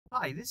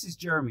Hi, this is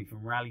Jeremy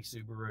from Rally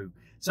Subaru.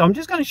 So I'm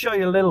just going to show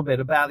you a little bit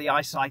about the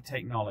EyeSight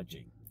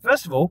technology.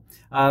 First of all,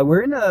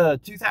 we're in a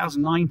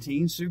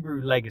 2019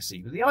 Subaru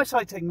Legacy, but the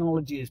EyeSight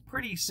technology is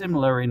pretty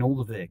similar in all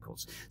the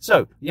vehicles.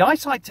 So the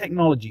EyeSight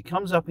technology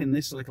comes up in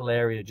this little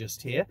area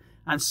just here,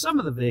 and some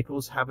of the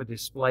vehicles have a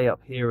display up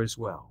here as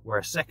well, where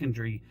a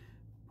secondary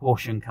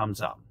portion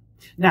comes up.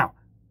 Now,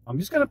 I'm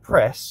just going to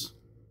press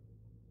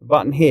the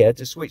button here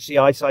to switch the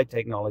EyeSight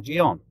technology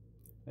on,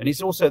 and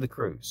it's also the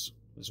cruise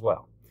as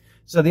well.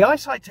 So the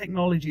EyeSight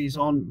technology is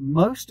on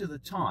most of the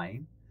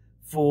time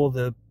for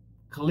the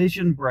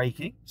collision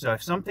braking. So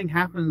if something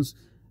happens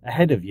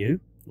ahead of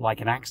you,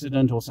 like an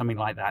accident or something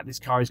like that, this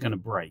car is going to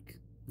brake.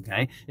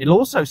 Okay. It'll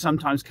also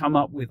sometimes come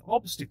up with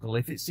obstacle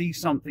if it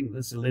sees something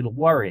that's a little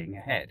worrying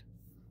ahead.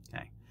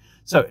 Okay.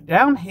 So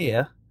down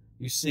here,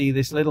 you see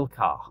this little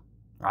car,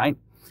 right?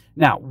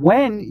 Now,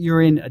 when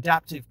you're in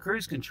adaptive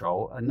cruise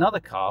control, another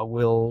car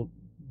will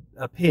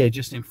appear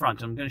just in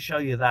front. I'm going to show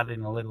you that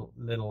in a little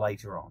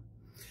later on.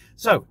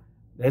 So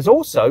there's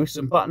also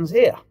some buttons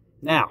here.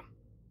 Now,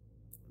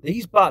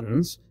 these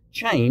buttons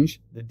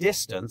change the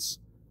distance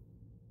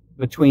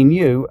between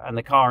you and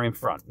the car in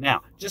front.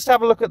 Now, just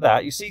have a look at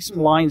that. You see some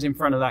lines in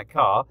front of that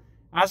car.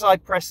 As I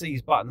press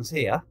these buttons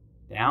here,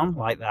 down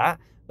like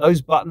that,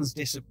 those bars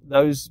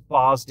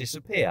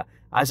disappear.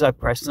 As I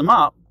press them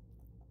up,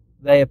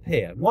 they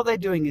appear. And what they're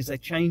doing is they're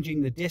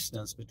changing the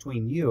distance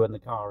between you and the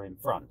car in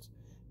front.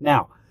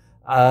 Now,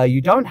 you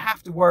don't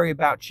have to worry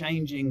about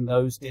changing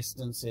those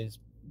distances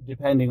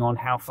depending on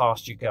how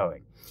fast you're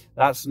going.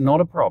 That's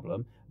not a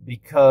problem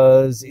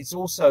because it's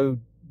also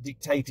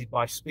dictated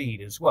by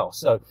speed as well.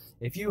 So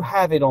if you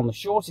have it on the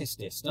shortest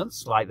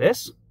distance like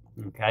this,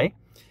 okay,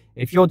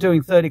 if you're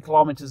doing 30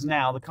 kilometers an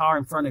hour, the car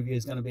in front of you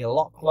is going to be a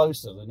lot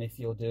closer than if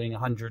you're doing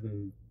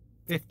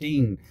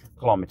 115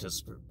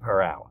 kilometers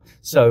per hour.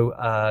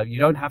 So you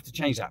don't have to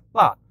change that.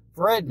 But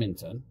for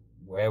Edmonton,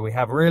 where we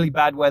have really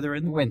bad weather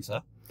in the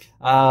winter,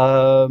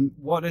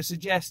 what I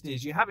suggest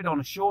is you have it on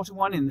a shorter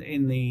one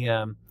in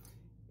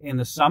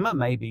the summer,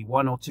 maybe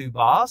 1 or 2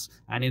 bars,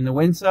 and in the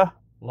winter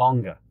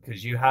longer,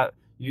 because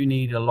you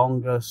need a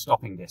longer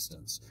stopping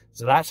distance.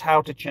 So that's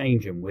how to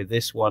change them with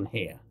this one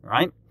here,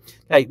 right?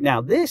 Okay, now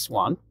this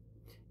one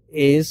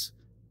is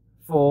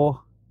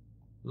for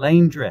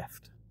lane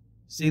drift.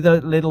 See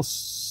the little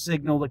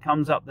signal that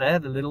comes up there,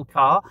 the little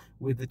car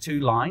with the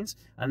 2 lines,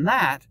 and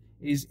that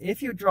is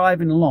if you're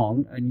driving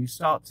along and you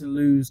start to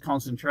lose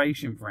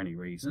concentration for any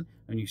reason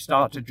and you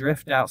start to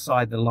drift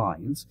outside the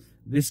lines,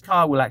 this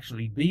car will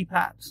actually beep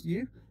at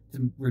you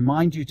to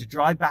remind you to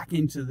drive back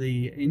into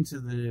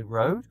the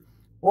road,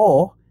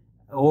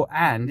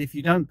 and if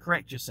you don't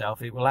correct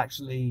yourself, it will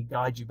actually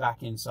guide you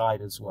back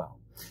inside as well.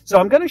 So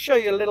I'm going to show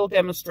you a little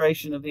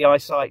demonstration of the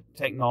EyeSight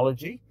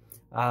technology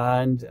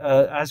and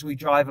as we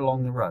drive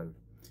along the road.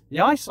 The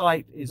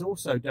EyeSight is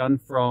also done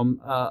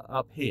from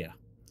up here.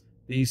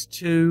 These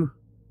 2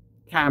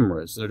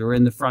 cameras that are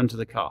in the front of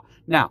the car.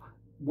 Now,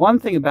 one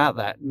thing about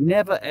that,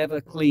 never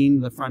ever clean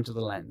the front of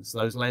the lens.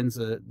 Those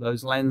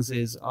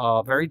lenses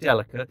are very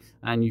delicate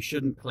and you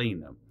shouldn't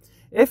clean them.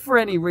 If for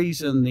any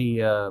reason the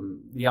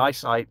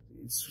EyeSight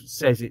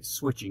says it's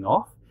switching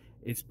off,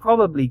 it's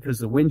probably because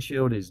the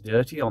windshield is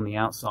dirty on the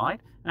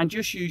outside, and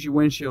just use your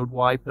windshield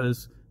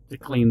wipers to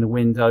clean the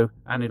window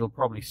and it'll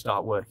probably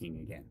start working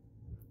again.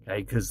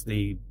 Okay, because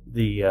the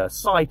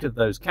sight of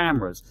those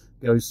cameras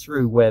goes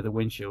through where the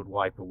windshield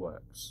wiper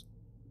works.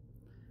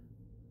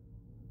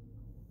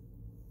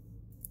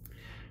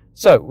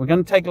 So we're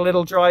going to take a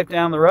little drive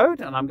down the road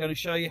and I'm going to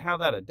show you how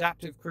that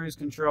adaptive cruise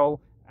control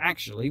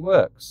actually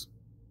works.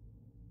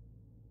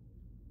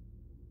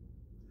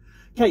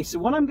 Okay, so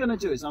what I'm going to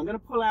do is I'm going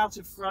to pull out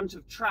in front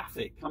of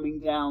traffic coming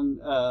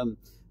down,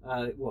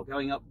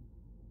 going up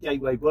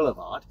Gateway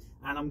Boulevard,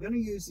 and I'm going to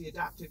use the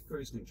adaptive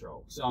cruise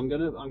control. So I'm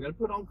going to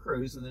put on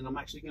cruise, and then I'm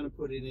actually going to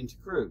put it into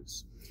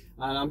cruise.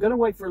 And I'm going to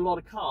wait for a lot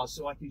of cars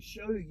so I can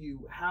show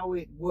you how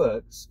it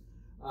works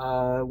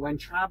when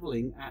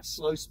traveling at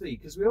slow speed.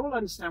 Because we all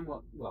understand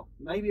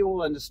maybe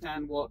all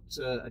understand what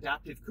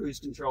adaptive cruise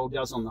control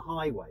does on the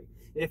highway.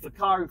 If a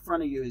car in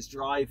front of you is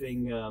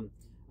driving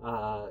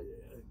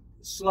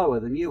slower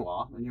than you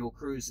are, and your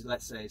cruise,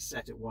 let's say, is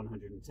set at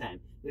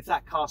 110, if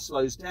that car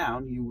slows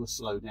down, you will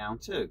slow down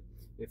too.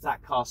 If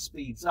that car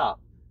speeds up,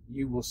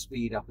 you will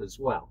speed up as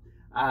well.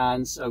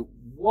 And so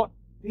what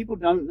people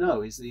don't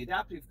know is the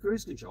adaptive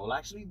cruise control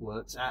actually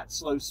works at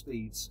slow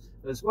speeds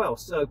as well.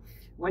 So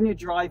when you're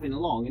driving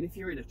along, and if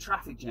you're in a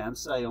traffic jam,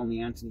 say on the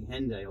Anthony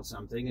Henday or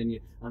something, and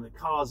the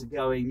cars are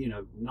going,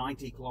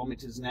 90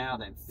 kilometers an hour,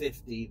 then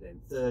 50,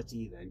 then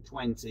 30, then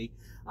 20,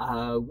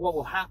 what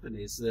will happen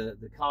is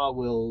the car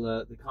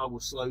will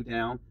slow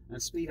down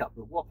and speed up.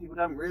 But what people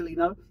don't really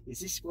know is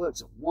this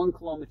works at 1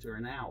 kilometer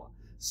an hour.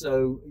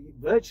 So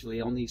virtually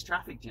on these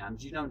traffic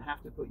jams, you don't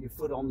have to put your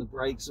foot on the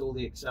brakes or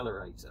the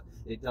accelerator.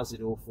 It does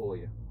it all for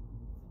you.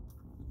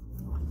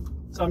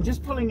 So I'm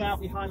just pulling out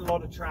behind a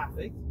lot of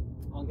traffic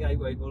on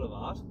Gateway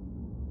Boulevard,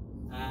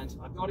 and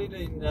I've got it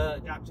in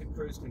adaptive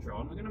cruise control.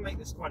 And I'm going to make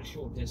this quite a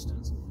short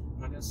distance.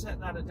 And I'm going to set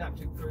that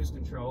adaptive cruise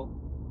control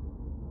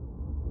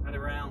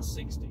around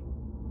 60.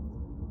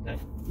 Okay.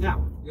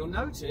 Now, you'll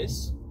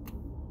notice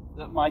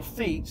that my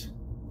feet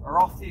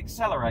are off the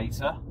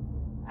accelerator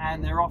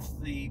and they're off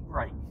the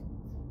brake.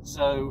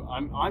 So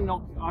I'm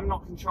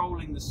not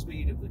controlling the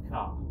speed of the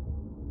car.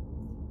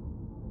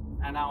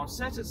 And now I'm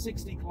set at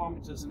 60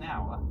 kilometers an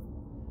hour,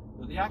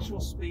 but the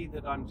actual speed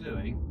that I'm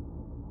doing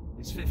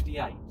is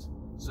 58.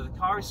 So the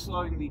car is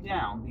slowing me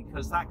down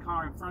because that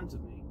car in front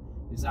of me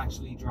is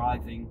actually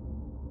driving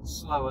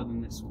slower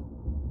than this one.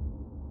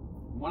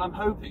 And what I'm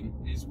hoping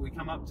is we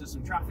come up to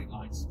some traffic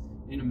lights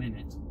in a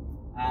minute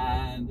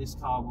and this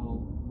car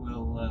will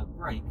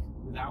brake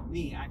without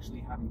me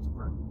actually having to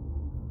brake.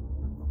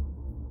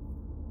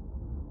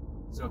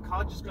 So a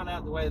car just got out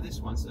of the way of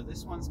this one, so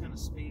this one's going to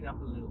speed up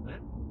a little bit.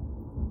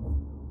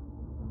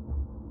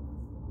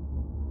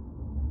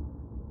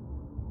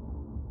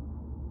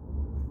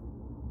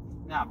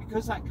 Now,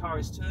 because that car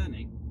is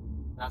turning,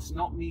 that's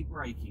not me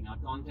braking.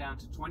 I've gone down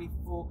to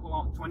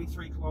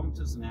 23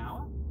 kilometers an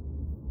hour.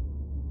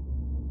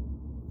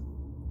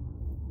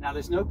 Now,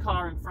 there's no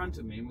car in front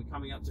of me and we're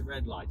coming up to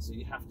red light, so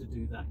you have to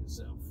do that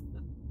yourself.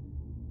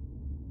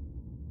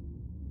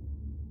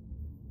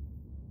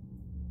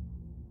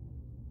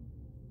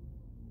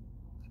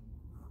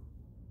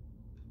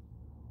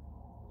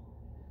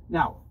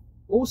 Now,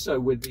 also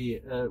with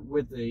the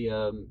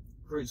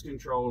cruise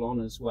control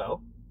on as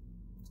well,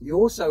 you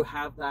also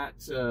have that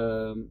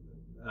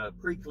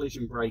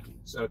pre-collision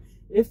braking. So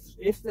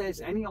if there's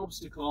any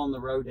obstacle on the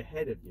road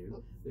ahead of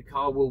you, the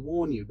car will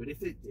warn you. But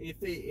if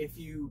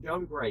you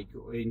don't brake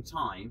in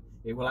time,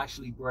 it will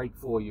actually brake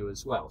for you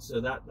as well.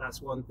 So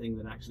that's one thing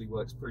that actually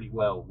works pretty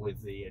well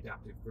with the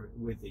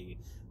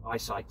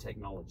EyeSight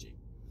technology.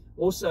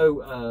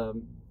 Also,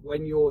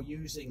 when you're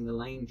using the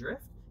lane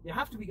drift, you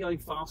have to be going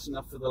fast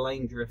enough for the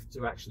lane drift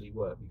to actually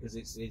work, because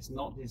it's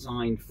not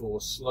designed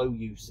for slow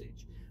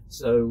usage.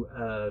 So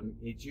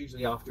it's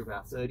usually after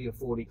about 30 or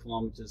 40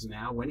 kilometers an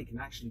hour, when it can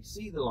actually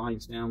see the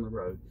lines down the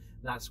road,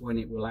 that's when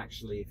it will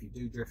actually, if you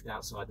do drift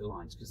outside the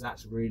lines, because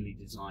that's really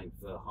designed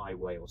for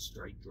highway or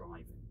straight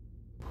driving.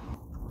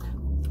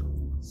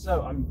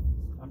 So I'm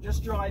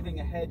just driving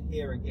ahead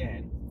here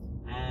again,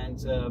 and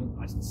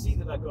I can see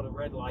that I've got a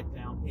red light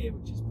down here,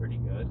 which is pretty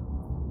good.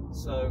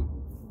 So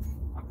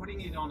I'm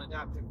putting it on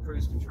adaptive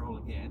cruise control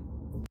again.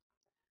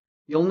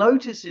 You'll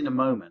notice in a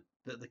moment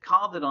that the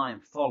car that I am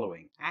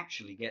following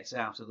actually gets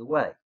out of the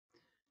way.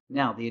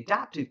 Now, the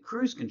adaptive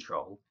cruise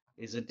control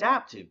is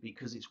adaptive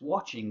because it's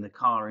watching the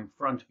car in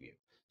front of you.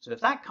 So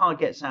if that car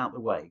gets out of the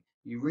way,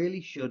 you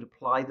really should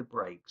apply the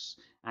brakes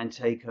and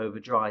take over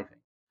driving.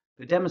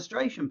 For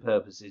demonstration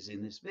purposes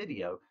in this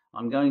video,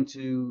 I'm going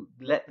to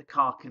let the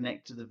car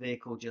connect to the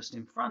vehicle just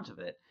in front of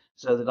it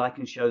so that I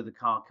can show the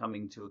car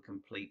coming to a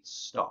complete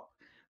stop.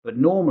 But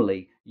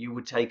normally, you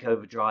would take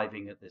over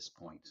driving at this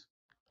point.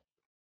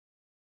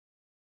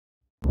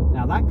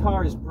 Now that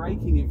car is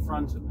braking in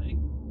front of me,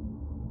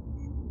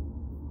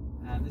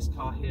 and this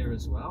car here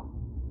as well,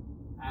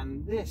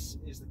 and this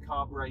is the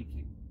car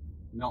braking,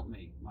 not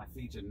me. My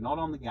feet are not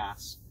on the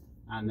gas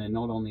and they're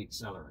not on the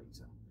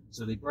accelerator,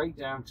 so they brake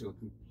down to a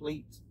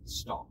complete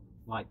stop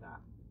like that.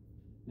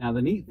 Now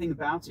the neat thing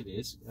about it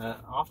is,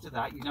 after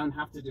that you don't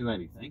have to do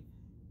anything.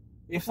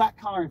 If that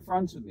car in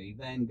front of me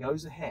then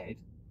goes ahead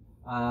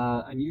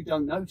and you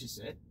don't notice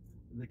it,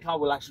 the car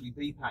will actually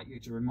beep at you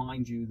to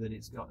remind you that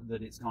it's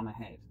gone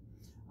ahead.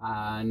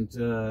 And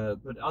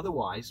but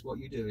otherwise, what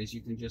you do is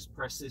you can just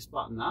press this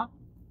button up,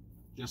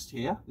 just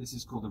here. This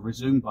is called the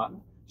resume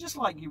button, just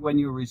like when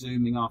you're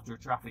resuming after a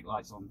traffic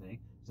light's on there.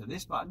 So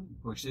this button,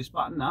 push this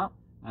button up,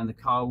 and the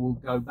car will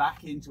go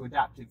back into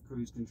adaptive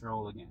cruise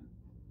control again.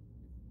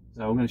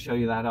 So I'm going to show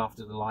you that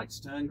after the lights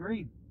turn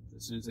green,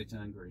 as soon as they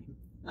turn green.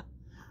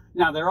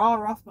 Now there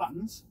are off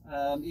buttons,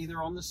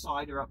 either on the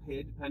side or up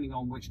here, depending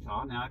on which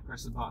car. Now I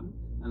press the button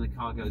and the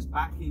car goes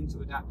back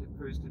into adaptive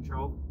cruise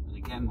control. And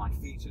again, my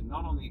feet are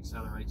not on the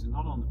accelerator,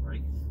 not on the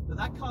brake. But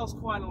that car's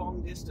quite a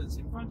long distance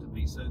in front of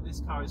me, so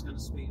this car is going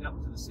to speed up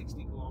to the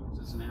 60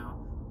 kilometers an hour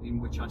in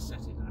which I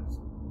set it at.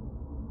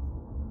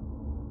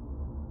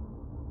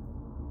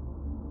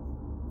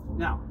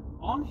 Now,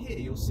 on here,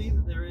 you'll see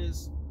that there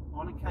is,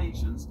 on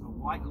occasions, a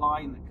white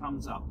line that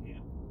comes up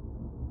here.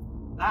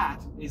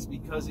 That is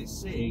because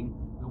it's seeing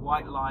the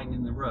white line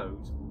in the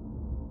road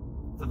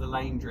for the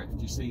lane drift,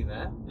 you see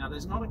there. Now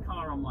there's not a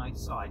car on my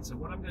side, so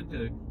what I'm going to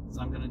do is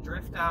I'm going to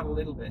drift out a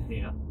little bit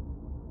here,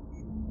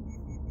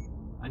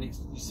 and you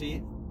see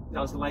it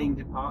does lane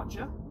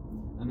departure,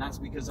 and that's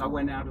because I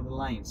went out of the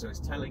lane, so it's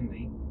telling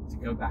me to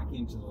go back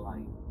into the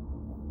lane.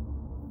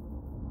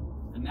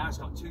 And now it's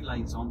got two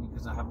lanes on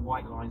because I have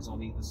white lines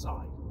on either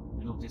side.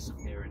 It'll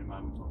disappear in a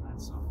moment on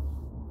that side.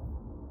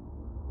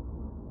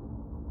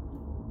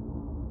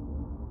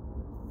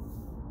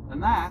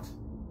 And that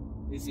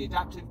is the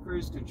adaptive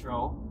cruise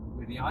control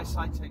with the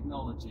EyeSight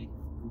technology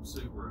from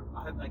Subaru.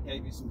 I hope that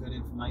gave you some good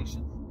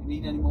information. If you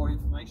need any more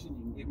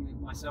information, you can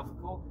give myself a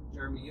call,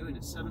 Jeremy Ewan,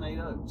 at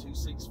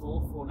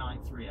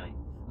 780-264-4938. I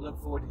look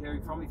forward to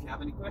hearing from you if you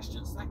have any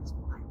questions. Thanks.